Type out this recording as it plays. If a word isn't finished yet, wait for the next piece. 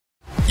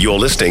You're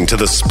listening to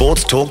the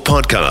Sports Talk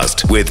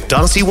Podcast with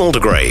Darcy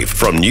Waldegrave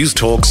from News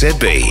Talk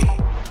ZB.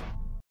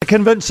 A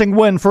convincing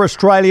win for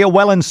Australia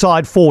well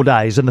inside 4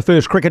 days in the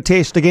first cricket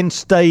test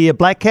against the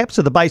Black Caps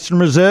at the Basin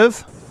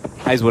Reserve.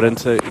 Hazelwood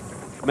into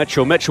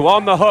Mitchell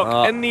on the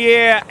hook, in the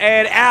air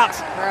and out.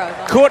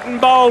 Caught and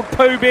bowled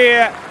Pooh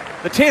Bear.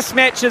 The test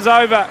match is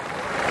over.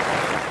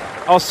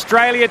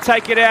 Australia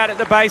take it out at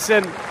the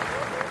Basin.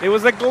 There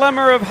was a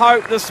glimmer of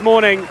hope this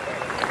morning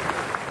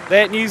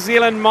that New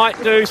Zealand might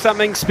do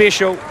something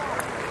special,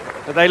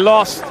 but they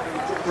lost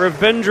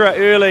Ravindra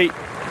early,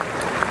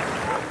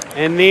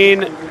 and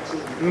then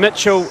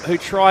Mitchell, who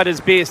tried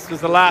his best, was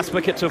the last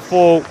wicket to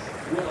fall.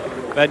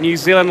 But New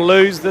Zealand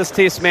lose this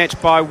test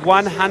match by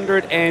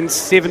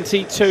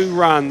 172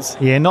 runs.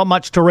 Yeah, not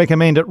much to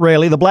recommend it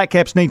really. The Black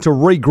Caps need to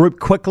regroup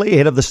quickly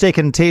ahead of the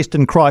second test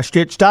in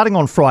Christchurch starting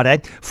on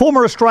Friday.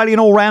 Former Australian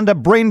all-rounder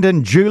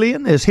Brendon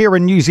Julian is here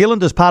in New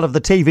Zealand as part of the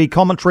TV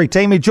commentary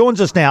team. He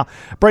joins us now.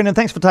 Brendon,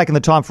 thanks for taking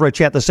the time for a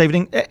chat this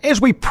evening. As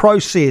we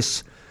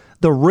process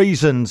the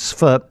reasons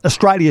for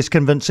Australia's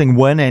convincing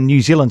win and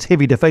New Zealand's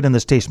heavy defeat in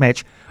this test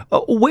match,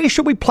 where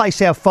should we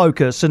place our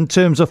focus in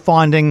terms of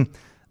finding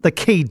the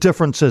key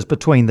differences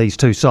between these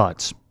two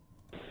sides?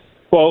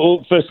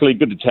 Well, firstly,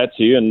 good to chat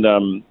to you. And,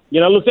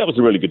 look, that was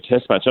a really good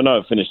test match. I know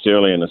it finished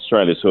early and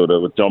Australia sort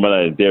of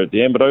dominated there at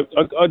the end, but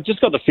I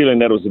just got the feeling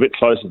that it was a bit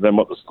closer than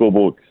what the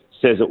scoreboard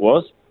says it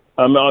was.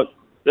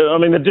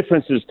 The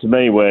differences to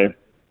me were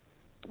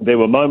there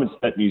were moments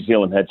that New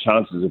Zealand had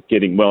chances of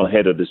getting well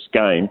ahead of this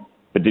game,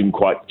 but didn't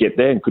quite get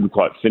there and couldn't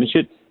quite finish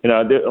it.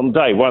 On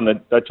day one,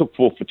 they took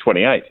 4 for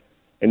 28.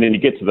 And then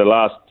you get to the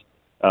last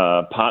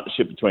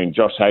partnership between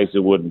Josh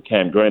Hazelwood and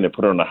Cam Green. They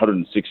put it on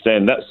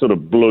 116. That sort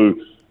of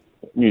blew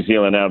New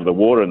Zealand out of the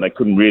water and they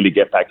couldn't really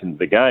get back into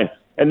the game.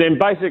 And then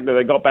basically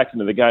they got back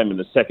into the game in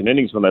the second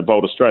innings when they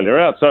bowled Australia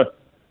out. So,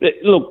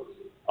 look,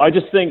 I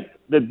just think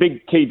the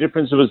big key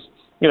difference was,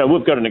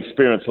 we've got an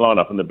experienced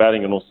lineup in the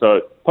batting and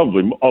also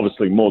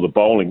obviously more the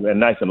bowling.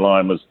 And Nathan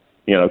Lyon was,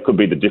 could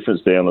be the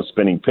difference there on the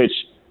spinning pitch.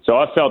 So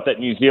I felt that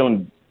New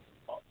Zealand,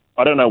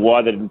 I don't know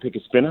why they didn't pick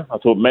a spinner. I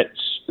thought Matt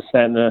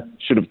Santner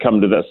should have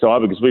come to that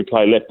side because we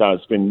play left-arm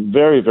spin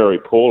very, very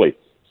poorly.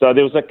 So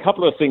there was a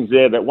couple of things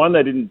there that, one,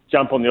 they didn't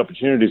jump on the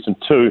opportunities, and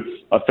two,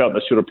 I felt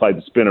they should have played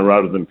the spinner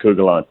rather than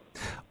Kugaline.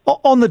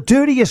 On the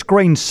dirtiest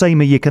green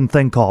seamer you can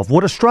think of,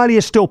 would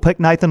Australia still pick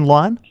Nathan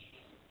Lyon?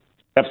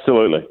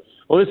 Absolutely.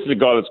 Well, this is a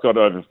guy that's got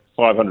over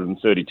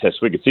 530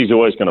 test wickets. He's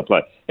always going to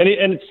play. And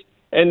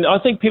I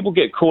think people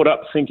get caught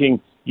up thinking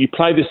you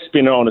play this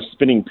spinner on a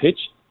spinning pitch.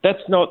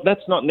 That's not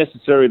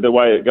necessarily the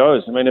way it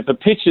goes. I mean, if a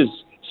pitch is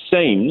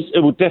seams,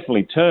 it will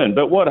definitely turn.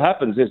 But what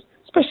happens is,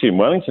 especially in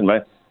Wellington,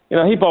 mate,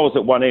 he bowls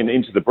at one end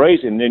into the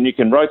breeze, and then you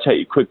can rotate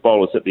your quick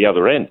bowlers at the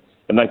other end,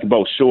 and they can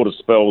bowl shorter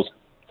spells,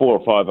 4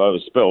 or 5 over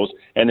spells,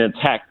 and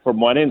attack from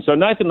one end. So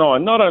Nathan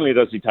Lyon, not only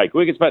does he take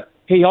wickets, but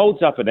he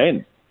holds up an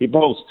end. He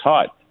bowls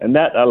tight, and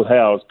that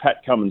allows Pat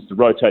Cummins to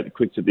rotate the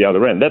quicks at the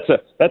other end.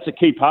 That's a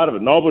key part of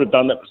it, and I would have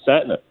done that for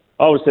Santner.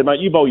 I would have said,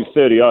 mate, you bowl your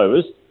 30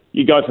 overs,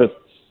 you go for,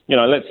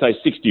 let's say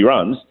 60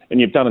 runs,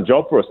 and you've done a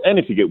job for us. And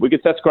if you get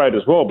wickets, that's great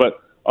as well.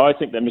 But I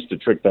think they missed a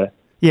trick there.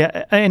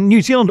 Yeah, and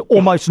New Zealand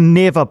almost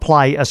never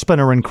play a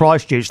spinner in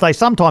Christchurch. They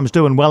sometimes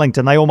do in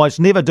Wellington. They almost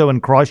never do in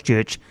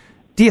Christchurch.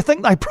 Do you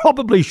think they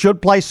probably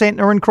should play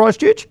Santner in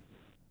Christchurch?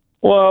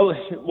 Well,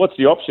 what's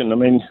the option? I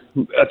mean,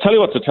 I tell you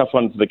what's a tough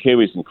one for the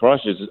Kiwis in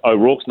Christchurch is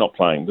O'Rourke's not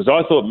playing. Because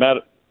I thought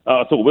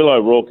Will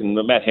O'Rourke and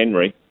Matt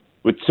Henry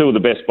were two of the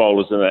best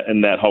bowlers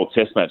in that whole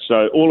test match.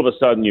 So all of a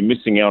sudden you're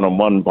missing out on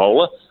one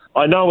bowler.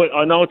 I know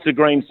it's a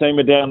green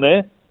seamer down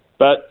there,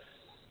 but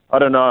I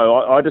don't know.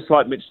 I just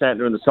like Mitch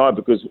Santner in the side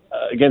because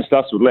against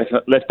us with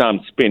left-arm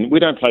spin, we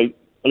don't play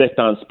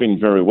left-arm spin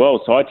very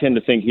well. So I tend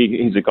to think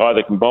he's a guy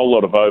that can bowl a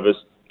lot of overs,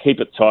 keep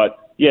it tight.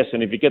 Yes,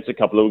 and if he gets a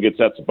couple of wickets,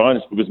 that's a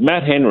bonus because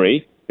Matt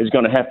Henry is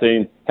going to have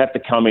to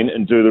come in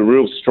and do the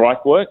real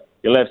strike work.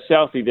 You'll have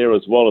Southey there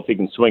as well if he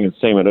can swing and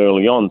seam it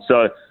early on.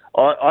 So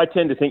I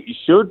tend to think you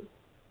should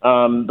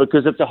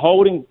because it's a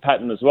holding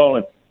pattern as well.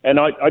 And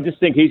I just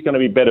think he's going to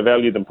be better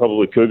value than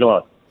probably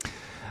Kugaline.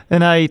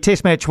 In a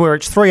test match where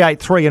it's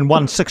 383 and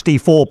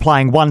 164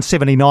 playing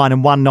 179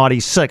 and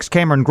 196,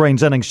 Cameron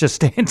Green's innings just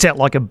stands out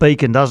like a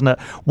beacon, doesn't it?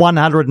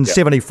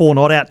 174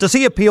 not out. Does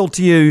he appeal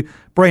to you,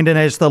 Brendon,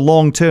 as the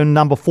long-term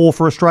number 4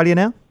 for Australia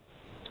now?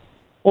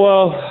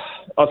 Well,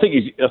 I think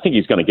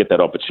he's going to get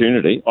that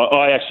opportunity.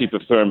 I actually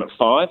prefer him at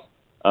 5.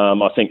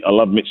 I think I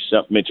love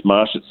Mitch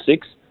Marsh at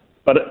 6.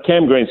 But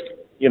Cam Green's,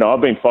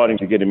 I've been fighting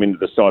to get him into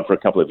the side for a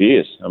couple of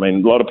years. I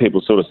mean, a lot of people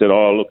sort of said,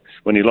 oh, look,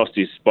 when he lost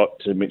his spot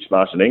to Mitch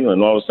Marsh in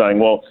England, I was saying,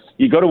 well,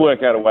 you've got to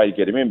work out a way to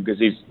get him in because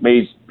he's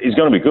going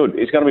to be good.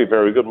 He's going to be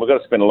very good, and we've got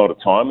to spend a lot of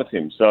time with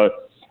him. So,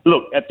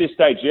 look, at this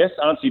stage, yes,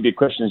 answer your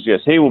question is yes.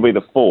 He will be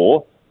the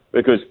 4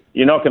 because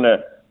you're not going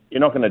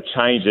to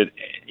change it,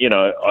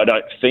 I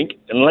don't think,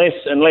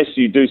 unless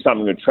you do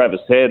something with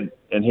Travis Head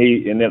and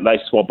then they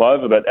swap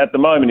over. But at the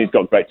moment, he's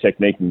got great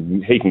technique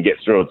and he can get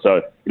through it.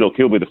 So, look,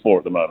 he'll be the 4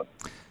 at the moment.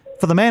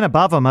 For the man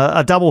above him,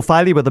 a double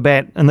failure with the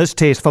bat in this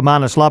test for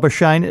Marnus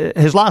Labuschagne.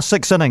 His last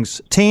 6 innings,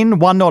 10,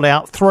 1 not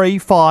out, 3,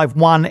 5,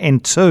 1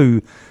 and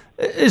 2.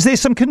 Is there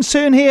some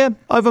concern here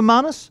over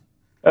Marnus?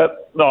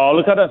 No,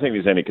 look, I don't think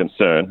there's any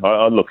concern.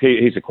 Look,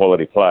 he's a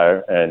quality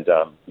player, and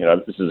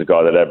this is a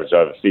guy that averaged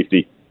over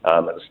 50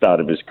 at the start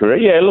of his career.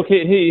 Yeah, look,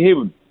 he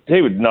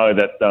would know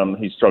that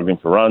he's struggling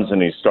for runs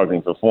and he's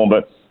struggling for form,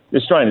 but the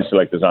Australian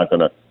selectors aren't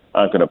going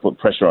to put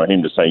pressure on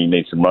him to say you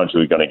need some runs or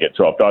you're going to get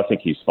dropped. I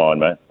think he's fine,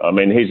 mate. I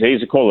mean,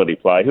 he's a quality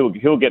player.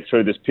 He'll get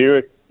through this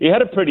period. He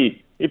had a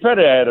pretty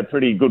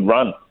good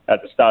run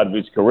at the start of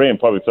his career and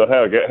probably thought,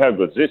 how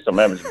good is this? I'm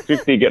averaging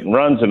 50, getting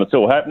runs, and it's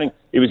all happening.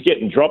 He was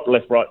getting dropped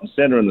left, right and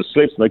centre in the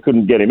slips, and they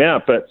couldn't get him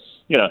out. But,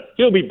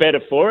 he'll be better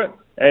for it.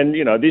 And,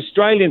 the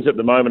Australians at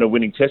the moment are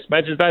winning test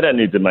matches. They don't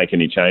need to make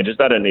any changes.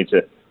 They don't need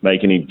to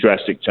make any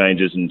drastic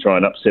changes and try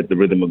and upset the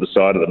rhythm of the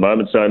side at the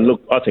moment. So,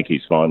 look, I think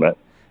he's fine, mate.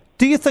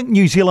 Do you think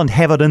New Zealand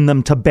have it in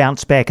them to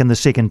bounce back in the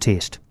second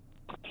test?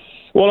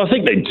 Well, I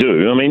think they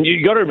do. I mean,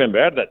 you got to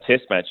remember, out of that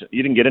test match,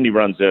 you didn't get any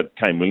runs out of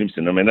Kane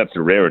Williamson. I mean, that's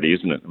a rarity,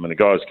 isn't it? I mean, the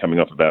guy's coming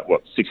off about,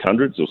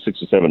 600s or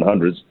 6 or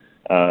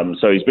 700s.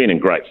 So he's been in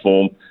great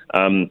form.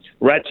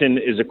 Ratchin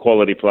is a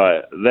quality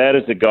player. That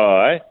is a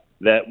guy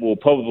that will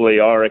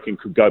probably, I reckon,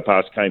 could go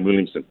past Kane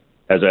Williamson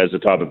as a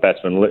type of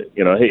batsman.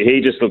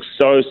 He just looks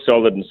so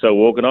solid and so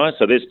organised.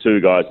 So there's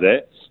 2 guys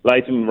there.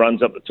 Latham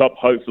runs up the top,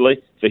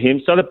 hopefully, for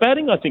him. So the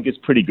batting, I think, is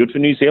pretty good for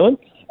New Zealand.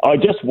 I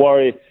just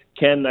worry,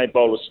 can they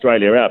bowl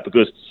Australia out?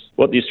 Because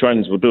what the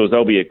Australians will do is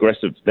they'll be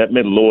aggressive. That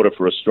middle order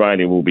for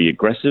Australia will be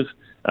aggressive.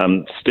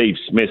 Steve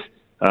Smith,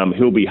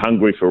 he'll be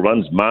hungry for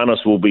runs.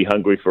 Marnus will be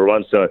hungry for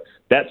runs. So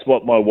that's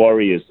what my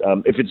worry is.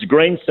 If it's a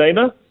green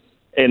seamer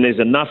and there's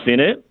enough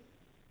in it,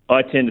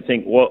 I tend to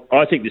think,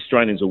 I think the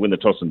Australians will win the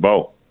toss and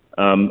bowl.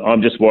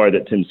 I'm just worried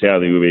that Tim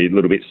Southee will be a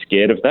little bit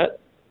scared of that.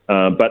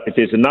 But if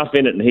there's enough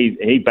in it and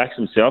he backs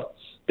himself,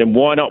 then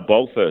why not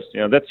bowl first?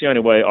 That's the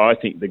only way I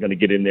think they're going to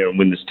get in there and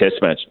win this test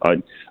match.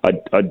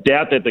 I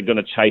doubt that they're going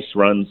to chase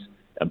runs,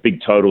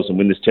 big totals and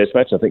win this test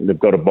match. I think they've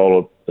got to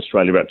bowl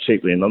Australia out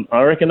cheaply, and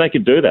I reckon they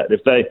could do that.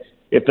 If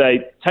they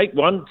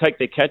take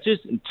their catches,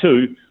 and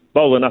 2,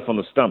 bowl enough on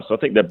the stumps. I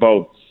think they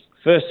bowled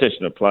first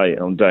session of play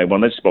on day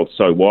 1. They just bowled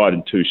so wide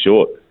and too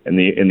short, and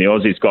the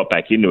Aussies got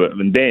back into it,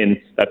 and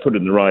then they put it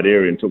in the right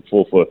area and took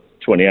 4 for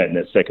 28 in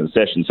that second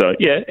session. So,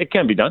 yeah, it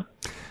can be done.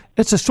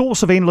 It's a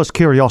source of endless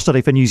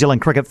curiosity for New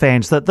Zealand cricket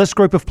fans that this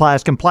group of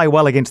players can play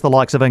well against the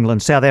likes of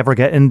England, South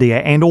Africa, India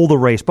and all the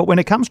rest. But when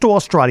it comes to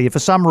Australia, for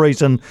some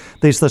reason,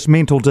 there's this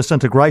mental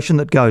disintegration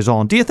that goes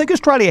on. Do you think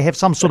Australia have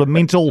some sort of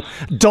mental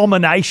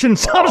domination,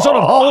 some sort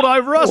of hold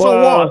over us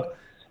or what?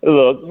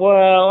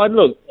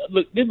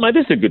 Look, mate,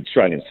 this is a good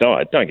Australian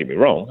side. Don't get me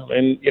wrong.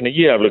 I mean,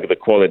 you have a look at the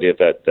quality of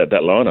that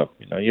lineup.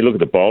 You look at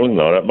the bowling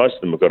lineup. Most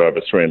of them have got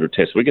over 300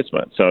 Test wickets,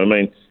 mate. So I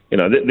mean,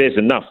 there's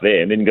enough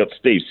there. And then you've got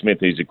Steve Smith,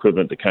 who's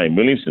equivalent to Kane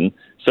Williamson.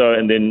 So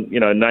and then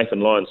Nathan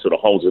Lyon sort of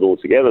holds it all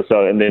together.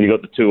 So and then you've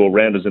got the 2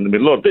 all-rounders in the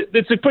middle.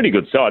 It's a pretty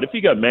good side. If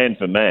you go man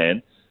for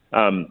man,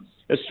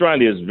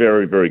 Australia is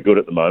very, very good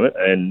at the moment,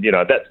 and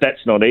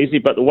that's not easy.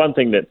 But the one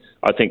thing that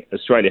I think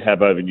Australia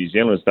have over New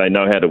Zealand is they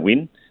know how to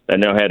win. They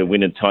know how to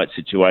win in tight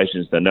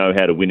situations. They know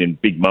how to win in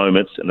big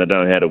moments, and they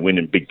know how to win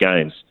in big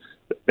games.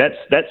 That's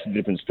the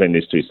difference between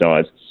these 2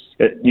 sides.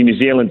 New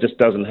Zealand just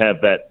doesn't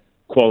have that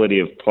quality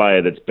of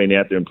player that's been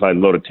out there and played a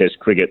lot of Test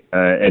cricket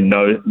and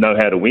know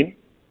how to win.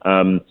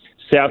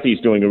 Southie's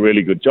doing a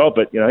really good job,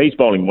 but he's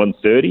bowling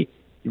 130.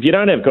 If you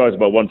don't have guys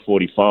above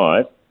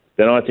 145,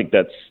 then I think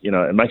that's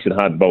it makes it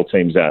hard to bowl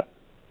teams out.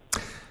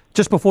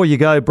 Just before you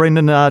go,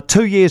 Brendon,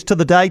 2 years to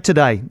the day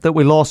today that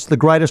we lost the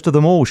greatest of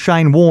them all,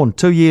 Shane Warne.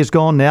 2 years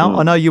gone now.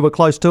 I know you were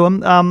close to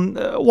him.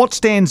 What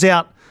stands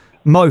out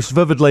most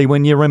vividly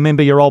when you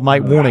remember your old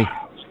mate Warnie?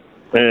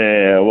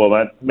 Yeah, well,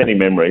 mate, many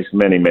memories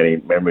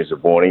of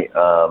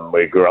Warnie.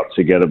 We grew up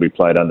together. We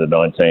played under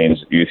 19s,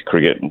 youth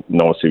cricket,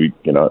 and obviously,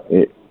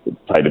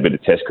 played a bit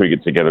of Test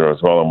cricket together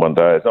as well on one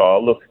day.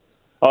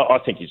 I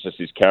think it's just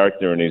his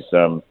character and his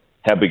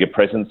how big a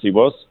presence he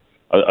was.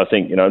 I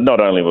think, not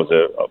only was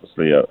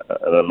obviously an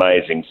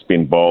amazing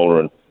spin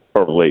bowler and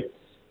probably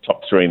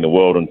top 3 in the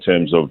world in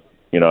terms of,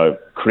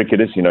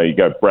 cricketers. You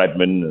go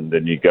Bradman and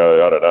then you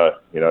go,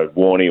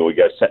 Warnie, or you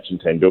go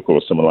Sachin Tendulkar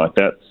or someone like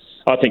that.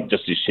 I think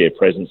just his sheer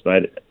presence,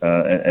 mate,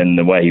 and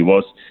the way he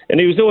was. And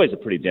he was always a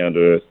pretty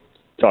down-to-earth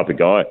type of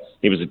guy.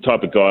 He was the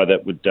type of guy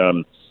that would,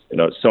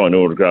 sign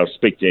autographs,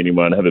 speak to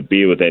anyone, have a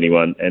beer with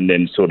anyone, and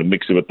then sort of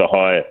mix it with the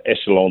higher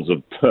echelons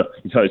of,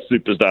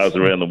 superstars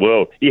around the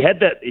world. He had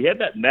that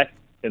knack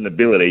and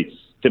ability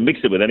to mix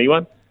it with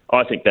anyone.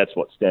 I think that's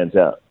what stands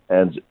out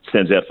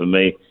for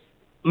me.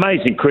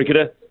 Amazing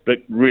cricketer, but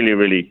really,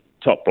 really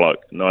top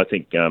bloke. And I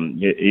think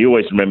he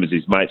always remembers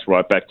his mates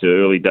right back to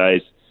early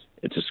days,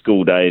 to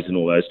school days and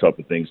all those type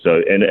of things.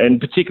 So, and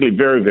particularly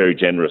very, very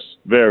generous,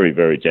 very,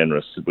 very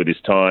generous with his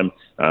time,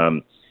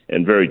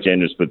 and very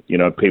generous with,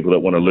 people that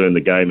want to learn the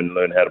game and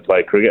learn how to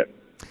play cricket.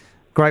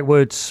 Great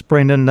words,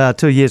 Brendon.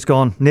 2 years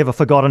gone, never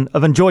forgotten.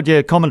 I've enjoyed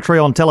your commentary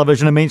on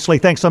television immensely.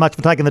 Thanks so much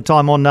for taking the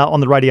time on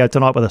the radio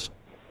tonight with us.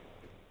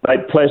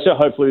 Mate, pleasure.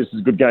 Hopefully this is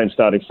a good game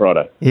starting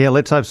Friday. Yeah,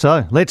 let's hope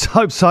so. Let's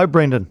hope so,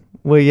 Brendon.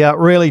 We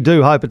really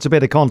do hope it's a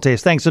better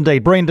contest. Thanks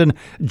indeed. Brendon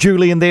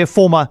Julian there,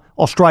 former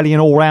Australian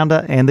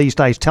all-rounder and these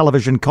days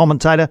television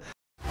commentator.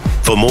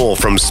 For more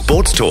from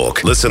Sports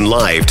Talk, listen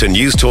live to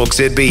News Talk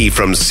ZB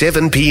from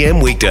 7 p.m.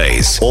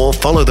 weekdays or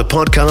follow the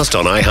podcast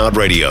on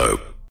iHeartRadio.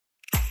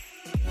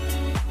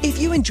 If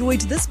you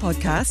enjoyed this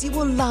podcast, you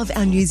will love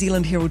our New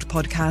Zealand Herald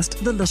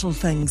podcast, The Little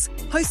Things,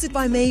 hosted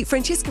by me,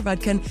 Francesca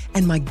Rudkin,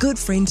 and my good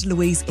friend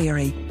Louise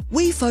Airy.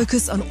 We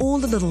focus on all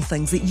the little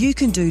things that you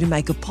can do to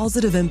make a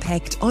positive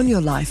impact on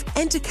your life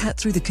and to cut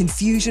through the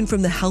confusion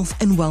from the health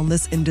and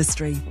wellness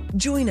industry.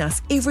 Join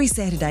us every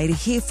Saturday to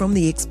hear from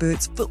the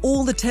experts for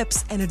all the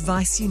tips and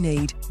advice you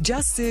need.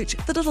 Just search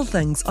The Little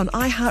Things on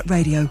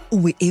iHeartRadio or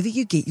wherever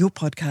you get your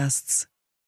podcasts.